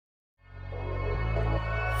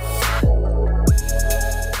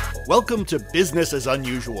Welcome to Business as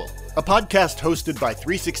Unusual, a podcast hosted by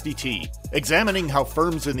 360T, examining how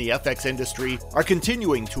firms in the FX industry are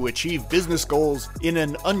continuing to achieve business goals in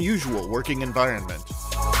an unusual working environment.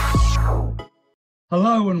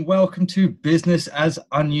 Hello and welcome to Business as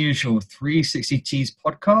Unusual, 360T's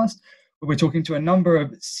podcast, where we're talking to a number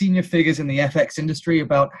of senior figures in the FX industry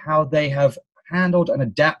about how they have handled and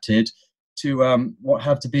adapted to what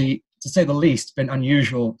have to be, to say the least, been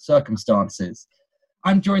unusual circumstances.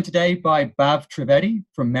 I'm joined today by Bhav Trivedi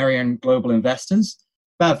from Merian Global Investors.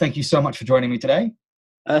 Bhav, thank you so much for joining me today.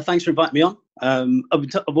 Thanks for inviting me on.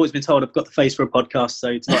 I've always been told I've got the face for a podcast, so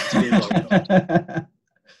it's nice to be involved.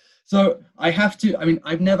 So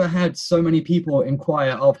I've never had so many people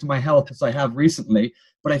inquire after my health as I have recently,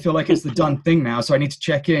 but I feel like it's the done thing now, so I need to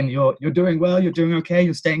check in. You're doing well, you're doing okay,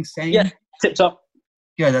 you're staying sane? Yeah, tip-top.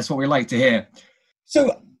 Yeah, that's what we like to hear.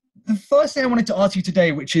 So the first thing I wanted to ask you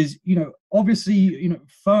today, which is, obviously,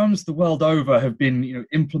 firms the world over have been,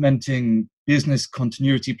 implementing business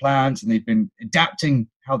continuity plans, and they've been adapting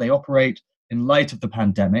how they operate in light of the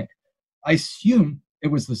pandemic. I assume it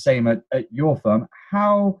was the same at your firm.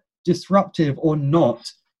 How disruptive or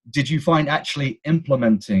not did you find actually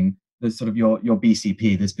implementing the sort of your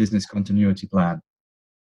BCP, this business continuity plan?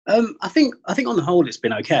 I think on the whole it's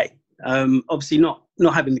been okay. Obviously not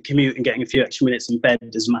having the commute and getting a few extra minutes in bed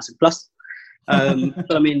is a massive plus.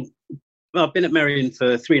 But I mean, I've been at Merian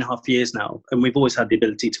for 3.5 years now, and we've always had the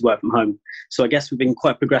ability to work from home. So I guess we've been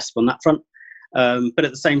quite progressive on that front. But at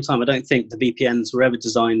the same time, I don't think the VPNs were ever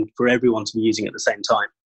designed for everyone to be using at the same time.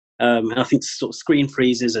 And I think sort of screen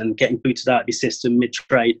freezes and getting booted out of your system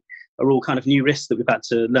mid-trade are all kind of new risks that we've had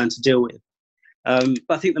to learn to deal with. But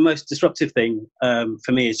I think the most disruptive thing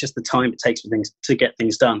for me is just the time it takes for things to get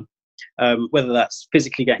things done. Whether that's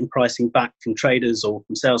physically getting pricing back from traders or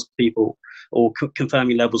from salespeople, or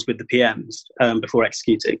confirming levels with the PMs before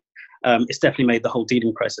executing, it's definitely made the whole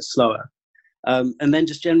dealing process slower. And then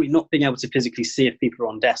just generally not being able to physically see if people are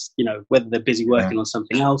on desk, whether they're busy working on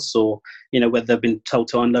something else, or whether they've been told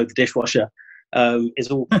to unload the dishwasher, is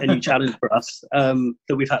all a new challenge for us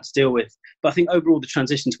that we've had to deal with. But I think overall the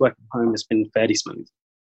transition to working from home has been fairly smooth.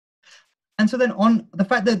 And so then on the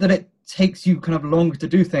fact that it takes you kind of longer to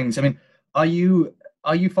do things, I mean, are you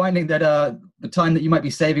finding that the time that you might be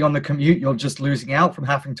saving on the commute, you're just losing out from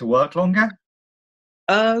having to work longer?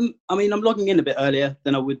 I mean, I'm logging in a bit earlier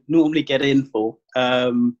than I would normally get in for,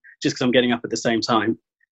 just because I'm getting up at the same time.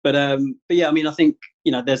 But yeah, I mean, I think,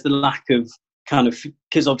 there's the lack of kind of,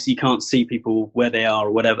 because obviously you can't see people where they are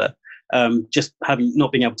or whatever. Just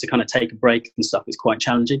not being able to kind of take a break and stuff is quite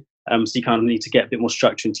challenging. So you kind of need to get a bit more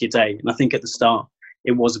structure into your day. And I think at the start,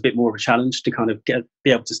 it was a bit more of a challenge to kind of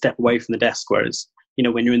be able to step away from the desk. Whereas,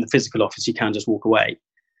 when you're in the physical office, you can just walk away.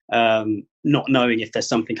 Not knowing if there's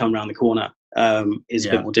something coming around the corner is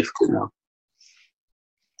a bit more difficult now.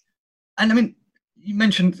 And I mean, you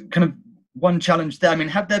mentioned kind of one challenge there. I mean,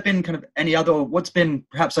 have there been kind of any other,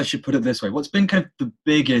 perhaps I should put it this way, what's been kind of the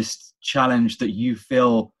biggest challenge that you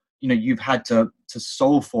feel, you've had to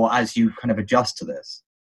solve for as you kind of adjust to this?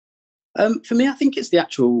 For me, I think it's the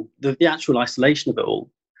actual isolation of it all.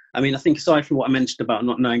 I mean, I think aside from what I mentioned about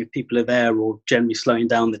not knowing if people are there or generally slowing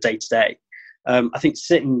down the day-to-day, I think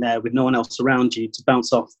sitting there with no one else around you to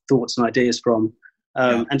bounce off thoughts and ideas from,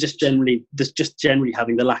 and just generally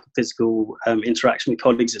having the lack of physical interaction with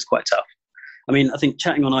colleagues is quite tough. I mean, I think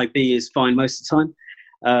chatting on IB is fine most of the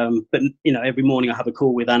time, but every morning I have a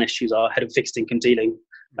call with Anish, who's our head of fixed income dealing.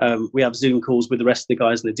 We have Zoom calls with the rest of the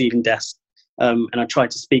guys on the dealing desk, and I try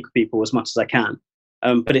to speak with people as much as I can.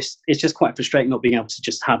 But it's just quite frustrating not being able to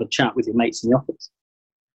just have a chat with your mates in the office.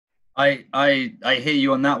 I hear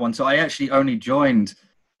you on that one. So I actually only joined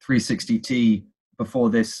 360T before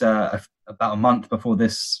this, about a month before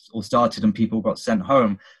this all started and people got sent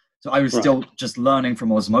home. So I was still just learning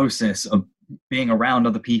from osmosis of being around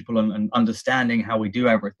other people and understanding how we do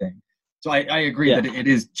everything. So I agree that it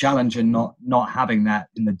is challenging not having that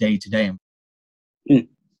in the day-to-day. I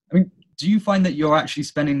mean, do you find that you're actually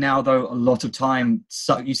spending now, though, a lot of time?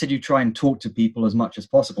 You said you try and talk to people as much as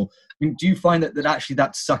possible. I mean, do you find that actually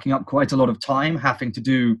that's sucking up quite a lot of time, having to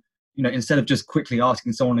do, instead of just quickly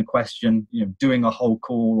asking someone a question, doing a whole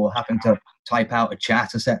call or having to type out a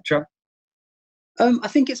chat, etc.? I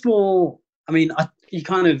think it's more, I mean, you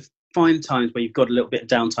kind of find times where you've got a little bit of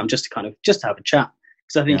downtime just to have a chat.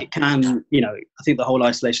 Because I think it can, I think the whole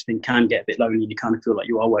isolation thing can get a bit lonely and you kind of feel like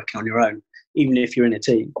you are working on your own, even if you're in a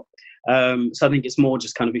team. So I think it's more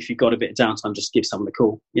just kind of, if you've got a bit of downtime, just give someone a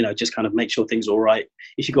call, just kind of make sure things are all right.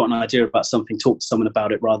 If you've got an idea about something, talk to someone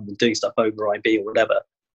about it rather than doing stuff over IB or whatever.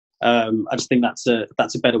 I just think that's a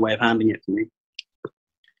better way of handling it for me.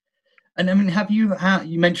 And I mean,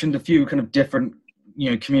 you mentioned a few kind of different,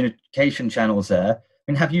 communication channels there.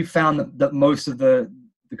 I mean, have you found that most of the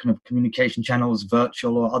kind of communication channels,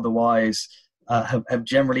 virtual or otherwise, have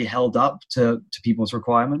generally held up to people's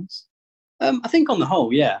requirements? I think on the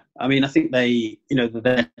whole, yeah. I mean, I think they, they're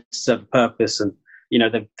there to serve a purpose, and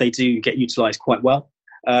they do get utilised quite well.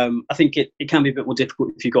 I think it can be a bit more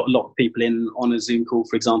difficult if you've got a lot of people in on a Zoom call,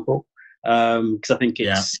 for example, because I think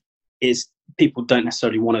is people don't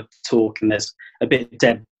necessarily want to talk, and there's a bit of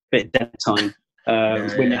dead time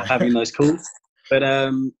when you're having those calls. But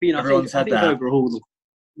everyone's I think overall,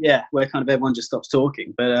 where kind of everyone just stops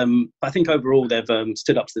talking. But I think overall they've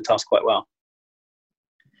stood up to the task quite well.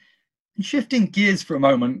 Shifting gears for a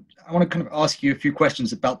moment, I want to kind of ask you a few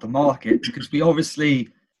questions about the market, because we obviously,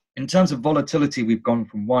 in terms of volatility, we've gone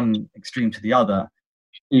from one extreme to the other.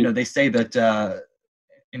 They say that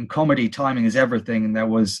in comedy, timing is everything. And there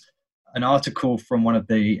was an article from one of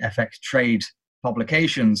the FX trade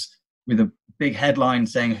publications with a big headline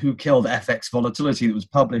saying "Who killed FX volatility?" that was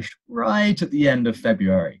published right at the end of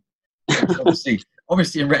February.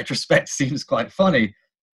 obviously, in retrospect, seems quite funny.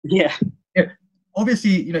 Yeah.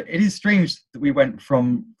 Obviously, it is strange that we went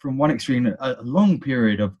from one extreme, a long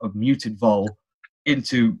period of muted vol,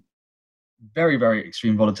 into very, very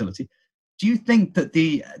extreme volatility. Do you think that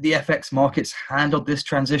the FX markets handled this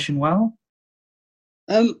transition well?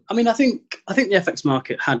 I think the FX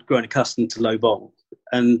market had grown accustomed to low vol,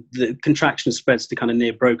 and the contraction spreads to kind of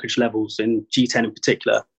near brokerage levels in G10 in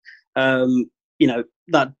particular.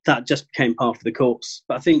 That just became part of the course.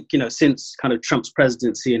 But I think, since kind of Trump's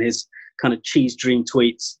presidency and his kind of cheese dream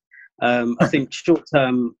tweets, I think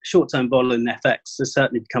short-term vol in FX has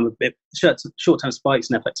certainly become a bit, short-term spikes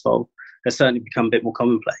in FX vol has certainly become a bit more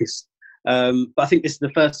commonplace. But I think this is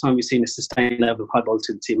the first time we've seen a sustained level of high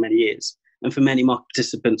volatility in many years, and for many market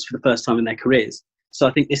participants for the first time in their careers. So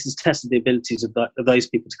I think this has tested the abilities of those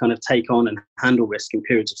people to kind of take on and handle risk in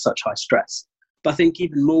periods of such high stress. But I think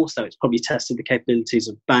even more so, it's probably tested the capabilities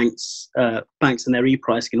of banks and their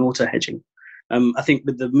repricing and auto hedging. I think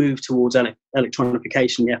with the move towards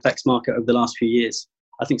electronification in the FX market over the last few years,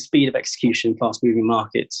 I think speed of execution in fast-moving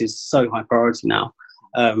markets is so high priority now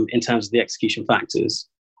in terms of the execution factors.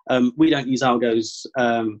 We don't use algos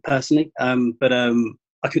personally, but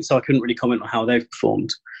I couldn't really comment on how they've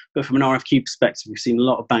performed. But from an RFQ perspective, we've seen a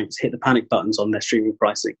lot of banks hit the panic buttons on their streaming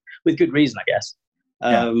pricing with good reason, I guess.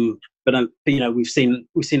 But we've seen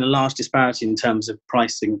a large disparity in terms of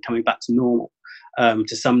pricing coming back to normal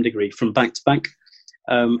to some degree from bank to bank.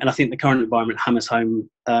 And I think the current environment hammers home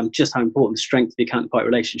just how important the strength of the counterparty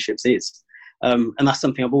relationships is. And that's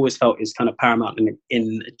something I've always felt is kind of paramount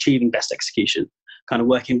in achieving best execution, kind of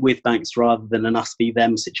working with banks rather than an us v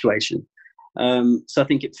them situation. So I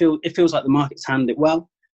think it feels like the market's handled it well.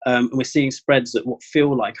 And we're seeing spreads at what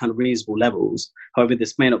feel like kind of reasonable levels. However,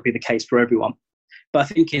 this may not be the case for everyone. But I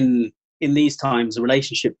think in these times, a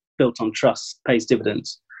relationship built on trust pays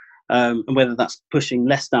dividends. And whether that's pushing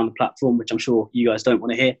less down the platform, which I'm sure you guys don't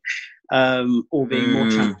want to hear, or being more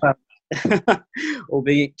transparent, or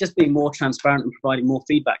just being more transparent and providing more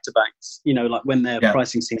feedback to banks, like when their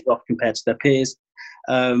pricing seems off compared to their peers,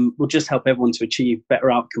 will just help everyone to achieve better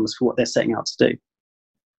outcomes for what they're setting out to do.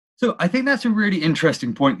 So I think that's a really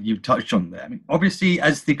interesting point that you've touched on there. I mean, obviously,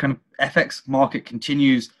 as the kind of FX market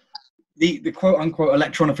continues, the quote-unquote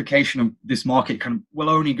electronification of this market kind of will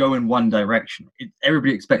only go in one direction.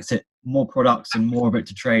 Everybody expects it, more products and more of it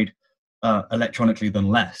to trade electronically than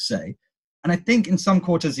less, say. And I think in some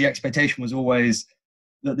quarters, the expectation was always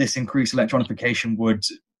that this increased electronification would,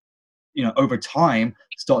 over time,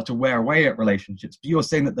 start to wear away at relationships. But you're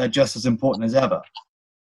saying that they're just as important as ever.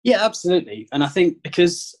 Yeah, absolutely. And I think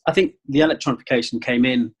the electronification came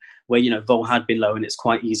in where, vol had been low and it's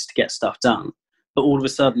quite easy to get stuff done. But all of a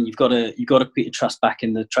sudden you've got to put your trust back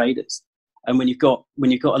in the traders. And when you've got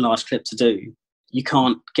a large clip to do, you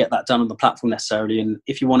can't get that done on the platform necessarily. And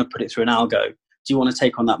if you want to put it through an algo, do you want to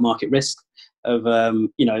take on that market risk of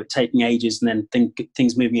taking ages and then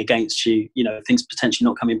things moving against you, things potentially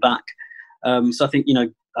not coming back? So I think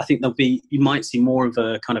you might see more of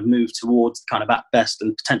a kind of move towards kind of at best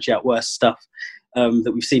and potentially at worst stuff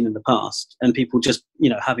that we've seen in the past, and people just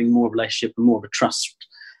having more of a relationship and more of a trust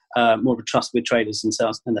with traders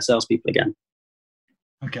and their salespeople again.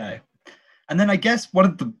 Okay, and then I guess one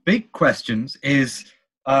of the big questions is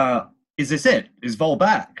this it? Is vol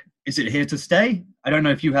back? Is it here to stay? I don't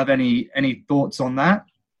know if you have any thoughts on that.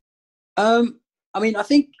 I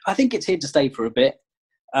think it's here to stay for a bit.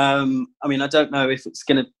 I don't know if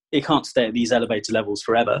it can't stay at these elevated levels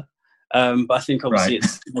forever. But I think obviously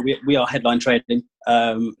it's we are headline trading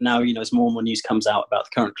now. As more and more news comes out about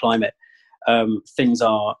the current climate, things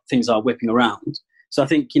are whipping around. So I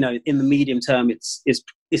think, in the medium term, it's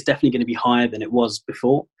definitely going to be higher than it was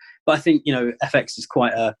before. But I think, FX is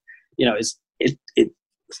quite a,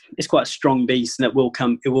 it's quite a strong beast, and it will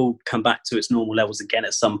come back to its normal levels again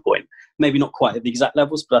at some point. Maybe not quite at the exact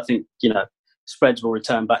levels, but I think, spreads will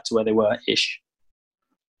return back to where they were ish.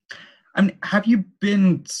 And have you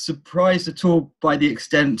been surprised at all by the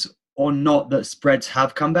extent or not that spreads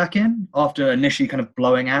have come back in after initially kind of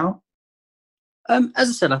blowing out? As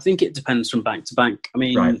I said, I think it depends from bank to bank. I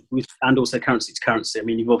mean, right. And also currency to currency. I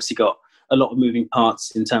mean, you've obviously got a lot of moving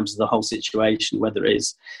parts in terms of the whole situation, whether it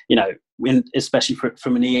is, especially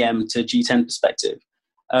from an EM to G10 perspective.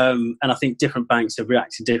 And I think different banks have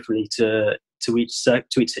reacted differently to each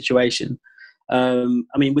situation.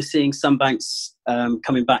 I mean, we're seeing some banks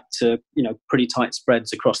coming back to, pretty tight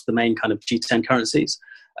spreads across the main kind of G10 currencies,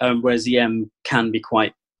 whereas EM can be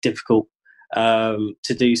quite difficult to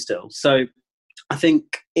do still. So I think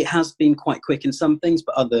it has been quite quick in some things,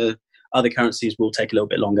 but other currencies will take a little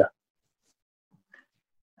bit longer.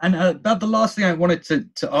 And about the last thing I wanted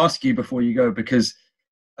to ask you before you go, because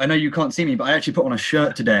I know you can't see me, but I actually put on a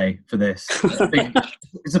shirt today for this.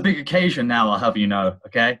 It's a big occasion now, I'll have you know,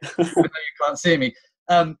 okay? I know you can't see me.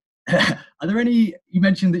 Are there any, you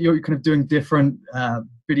mentioned that you're kind of doing different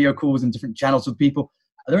video calls and different channels with people.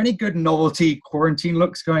 Are there any good novelty quarantine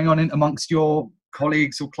looks going on amongst your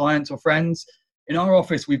colleagues or clients or friends? In our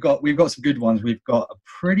office, we've got some good ones. We've got a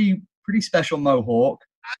pretty special mohawk.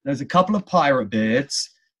 There's a couple of pirate beards.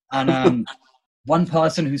 And one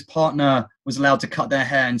person whose partner was allowed to cut their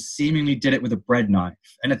hair and seemingly did it with a bread knife.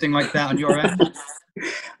 Anything like that on your end?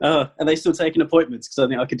 Are they still taking appointments? Because I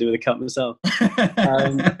think I could do with a cut myself.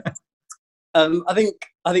 I think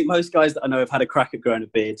most guys that I know have had a crack at growing a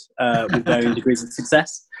beard with varying degrees of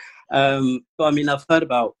success. But I mean, I've heard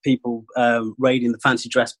about people raiding the fancy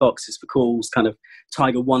dress boxes for calls, kind of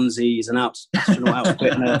tiger onesies, an astronaut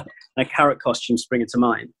outfit, and a carrot costume springing to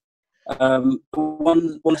mind.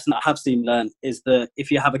 One lesson that I have seen learned is that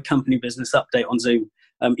if you have a company business update on Zoom,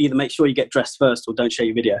 either make sure you get dressed first or don't share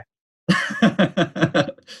your video.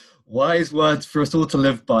 Wise words for us all to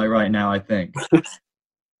live by right now, I think.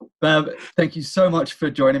 Bev, thank you so much for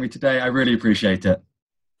joining me today. I really appreciate it.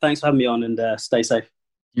 Thanks for having me on, and stay safe.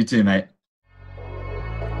 You too, mate.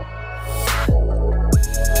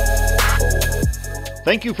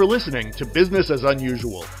 Thank you for listening to Business as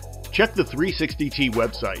Unusual. Check the 360T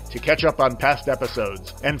website to catch up on past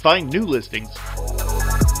episodes and find new listings.